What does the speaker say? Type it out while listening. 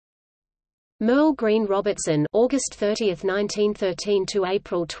Merle Greene Robertson (August 30, 1913 to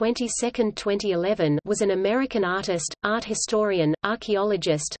April 22, 2011) was an American artist, art historian,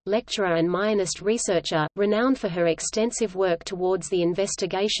 archaeologist, lecturer and Mayanist researcher, renowned for her extensive work towards the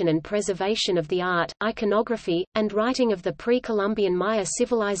investigation and preservation of the art, iconography, and writing of the pre-Columbian Maya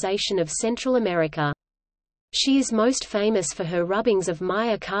civilization of Central America. She is most famous for her rubbings of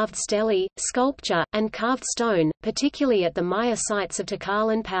Maya carved stelae, sculpture, and carved stone, particularly at the Maya sites of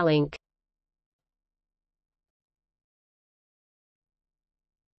Tikal and Palenque.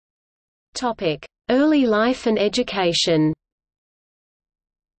 Early life and education.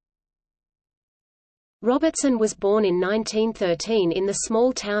 Robertson was born in 1913 in the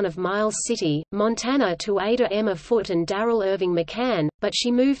small town of Miles City, Montana to Ada Emma Foote and Darrell Irving McCann, but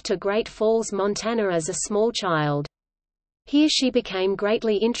she moved to Great Falls, Montana as a small child. Here she became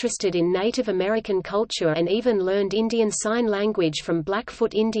greatly interested in Native American culture and even learned Indian Sign Language from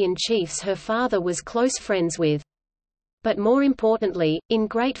Blackfoot Indian chiefs her father was close friends with. But more importantly, in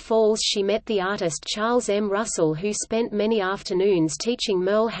Great Falls she met the artist Charles M. Russell, who spent many afternoons teaching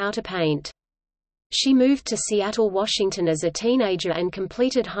Merle how to paint. She moved to Seattle, Washington as a teenager and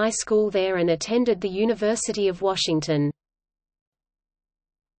completed high school there and attended the University of Washington.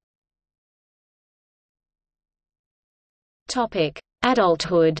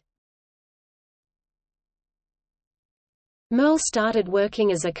 Adulthood. Merle started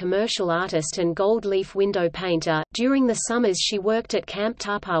working as a commercial artist and gold leaf window painter. During the summers she worked at Camp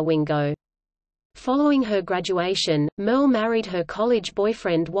Tapawingo. Following her graduation, Merle married her college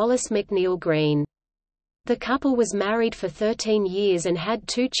boyfriend Wallace McNeil Green. The couple was married for 13 years and had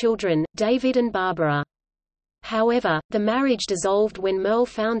 2 children, David and Barbara. However, the marriage dissolved when Merle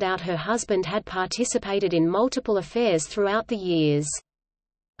found out her husband had participated in multiple affairs throughout the years.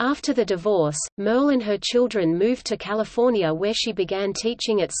 After the divorce, Merle and her children moved to California, where she began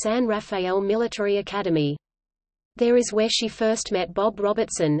teaching at San Rafael Military Academy. There is where she first met Bob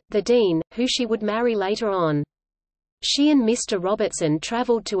Robertson, the dean, who she would marry later on. She and Mr. Robertson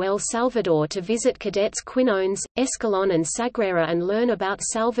traveled to El Salvador to visit cadets Quinones, Escalon and Sagrera and learn about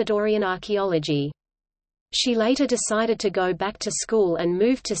Salvadorian archaeology. She later decided to go back to school and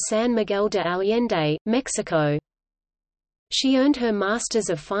moved to San Miguel de Allende, Mexico. She earned her Masters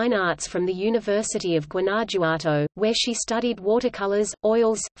of Fine Arts from the University of Guanajuato, where she studied watercolors,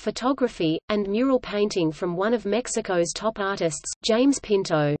 oils, photography, and mural painting from one of Mexico's top artists, James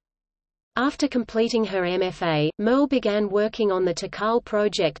Pinto. After completing her MFA, Merle began working on the Tikal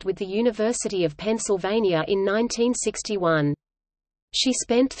project with the University of Pennsylvania in 1961. She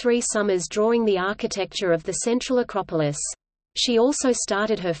spent 3 summers drawing the architecture of the Central Acropolis. She also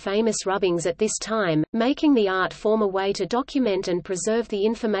started her famous rubbings at this time, making the art form a way to document and preserve the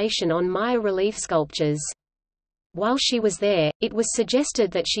information on Maya relief sculptures. While she was there, it was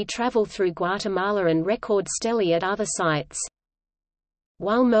suggested that she travel through Guatemala and record stelae at other sites.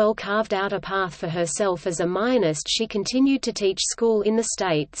 While Merle carved out a path for herself as a Mayanist, she continued to teach school in the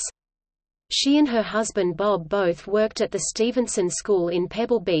States. She and her husband Bob both worked at the Stevenson School in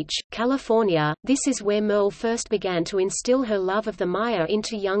Pebble Beach, California. This is where Merle first began to instill her love of the Maya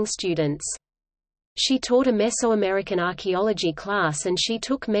into young students. She taught a Mesoamerican archaeology class and she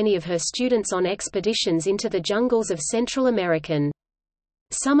took many of her students on expeditions into the jungles of Central America.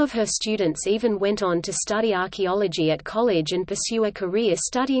 Some of her students even went on to study archaeology at college and pursue a career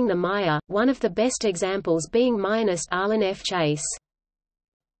studying the Maya, one of the best examples being Mayanist Arlen F. Chase.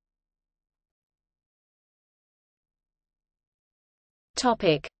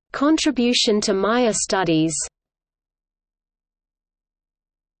 Contribution to Maya studies.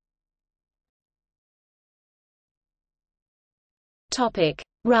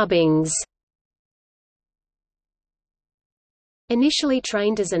 Rubbings. Initially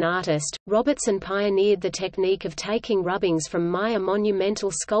trained as an artist, Robertson pioneered the technique of taking rubbings from Maya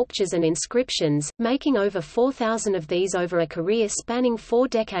monumental sculptures and inscriptions, making over 4,000 of these over a career spanning 4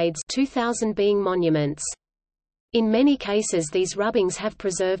 decades, 2,000 being monuments. In many cases these rubbings have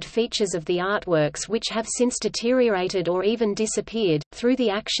preserved features of the artworks which have since deteriorated or even disappeared, through the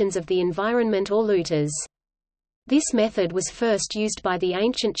actions of the environment or looters. This method was first used by the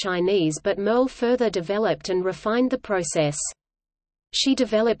ancient Chinese, but Merle further developed and refined the process. She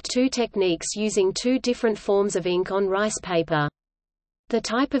developed 2 techniques using 2 different forms of ink on rice paper. The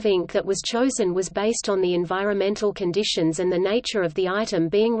type of ink that was chosen was based on the environmental conditions and the nature of the item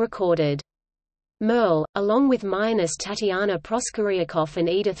being recorded. Merle, along with Mayanist Tatiana Proskouriakoff and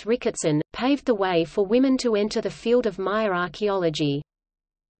Edith Ricketson, paved the way for women to enter the field of Maya archaeology.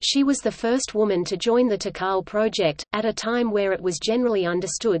 She was the first woman to join the Tikal project, at a time where it was generally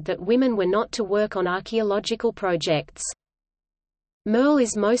understood that women were not to work on archaeological projects. Merle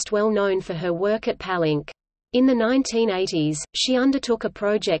is most well known for her work at Palenque. In the 1980s, she undertook a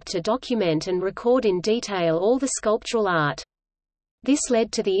project to document and record in detail all the sculptural art. This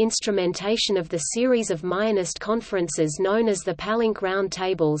led to the instrumentation of the series of Mayanist conferences known as the Palenque Round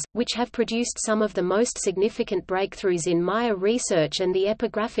Tables, which have produced some of the most significant breakthroughs in Maya research and the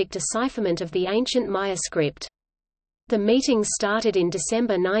epigraphic decipherment of the ancient Maya script. The meetings started in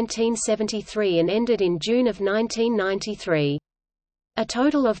December 1973 and ended in June of 1993. A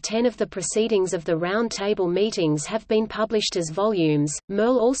total of 10 of the proceedings of the Round Table meetings have been published as volumes.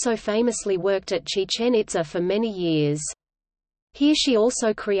 Merle also famously worked at Chichen Itza for many years. Here she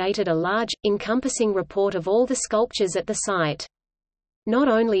also created a large, encompassing report of all the sculptures at the site. Not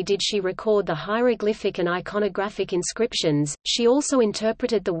only did she record the hieroglyphic and iconographic inscriptions, she also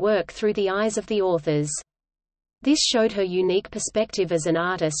interpreted the work through the eyes of the authors. This showed her unique perspective as an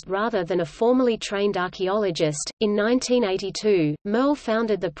artist rather than a formally trained archaeologist. In 1982, Merle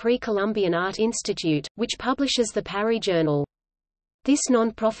founded the Pre-Columbian Art Institute, which publishes the Paris Journal. This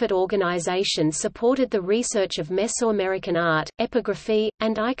non-profit organization supported the research of Mesoamerican art, epigraphy,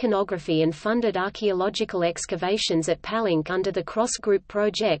 and iconography and funded archaeological excavations at Palenque under the Cross Group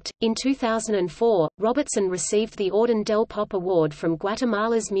project. In 2004, Robertson received the Orden del Pop Award from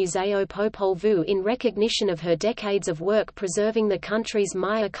Guatemala's Museo Popol Vuh in recognition of her decades of work preserving the country's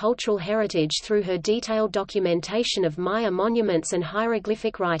Maya cultural heritage through her detailed documentation of Maya monuments and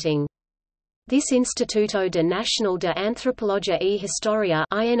hieroglyphic writing. This Instituto de Nacional de Antropología y Historia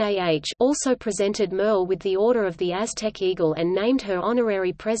 (INAH) also presented Merle with the Order of the Aztec Eagle and named her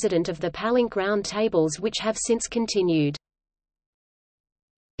honorary president of the Palenque Round Tables, which have since continued.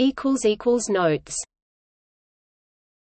 Notes